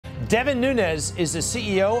Devin Nunes is the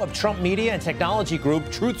CEO of Trump Media and Technology Group,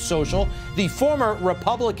 Truth Social, the former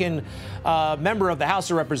Republican member of the House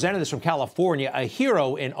of Representatives from California, a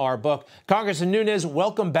hero in our book. Congressman Nunes,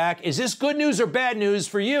 welcome back. Is this good news or bad news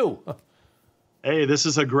for you? Hey, this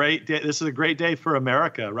is a great day. This is a great day for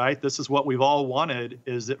America, right? This is what we've all wanted,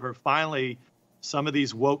 is that we're finally some of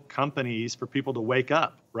these woke companies for people to wake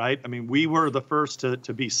up, right? I mean, we were the first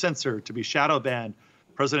to be censored, to be shadow banned.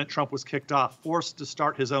 President Trump was kicked off, forced to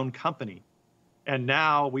start his own company. And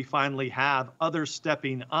now we finally have others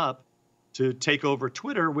stepping up to take over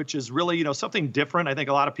Twitter, which is really, something different. I think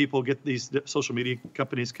a lot of people get these social media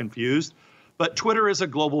companies confused, but Twitter is a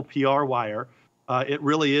global PR wire. It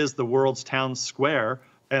really is the world's town square,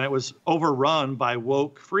 and it was overrun by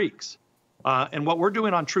woke freaks. And what we're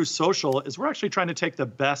doing on Truth Social is we're actually trying to take the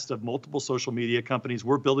best of multiple social media companies.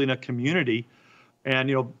 We're building a community.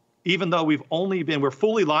 And, even though we're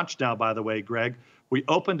fully launched now, by the way, Greg, we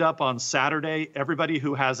opened up on Saturday. Everybody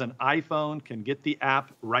who has an iPhone can get the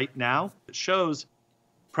app right now. It shows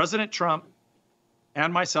President Trump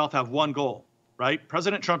and myself have one goal, right?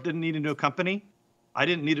 President Trump didn't need a new company. I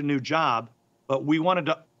didn't need a new job, but we wanted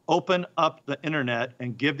to open up the internet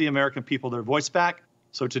and give the American people their voice back.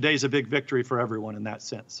 So today's a big victory for everyone in that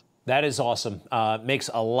sense. That is awesome.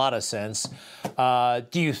 Makes a lot of sense.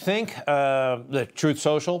 Do you think the Truth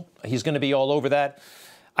Social, he's going to be all over that?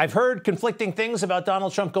 I've heard conflicting things about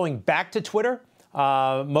Donald Trump going back to Twitter.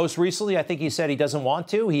 Most recently, I think he said he doesn't want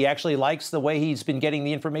to. He actually likes the way he's been getting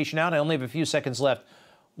the information out. I only have a few seconds left.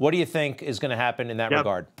 What do you think is going to happen in that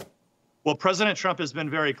regard? Well, President Trump has been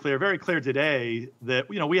very clear today that,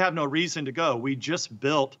 we have no reason to go. We just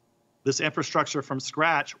built this infrastructure from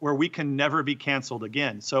scratch where we can never be canceled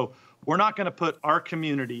again. So we're not going to put our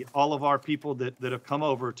community, all of our people that have come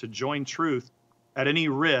over to join Truth, at any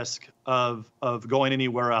risk of going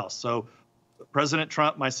anywhere else. So President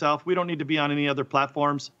Trump, myself, we don't need to be on any other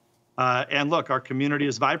platforms. And look, our community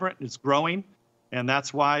is vibrant, it's growing. And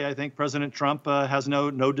that's why I think President Trump has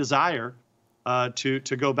no desire to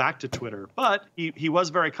go back to Twitter. But he was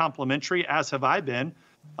very complimentary, as have I been.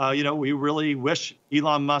 We really wish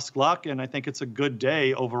Elon Musk luck, and I think it's a good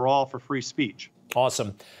day overall for free speech.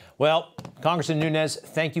 Awesome. Well, Congressman Nunes,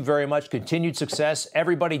 thank you very much. Continued success.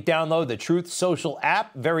 Everybody download the Truth Social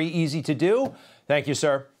app. Very easy to do. Thank you,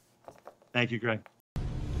 sir. Thank you, Greg.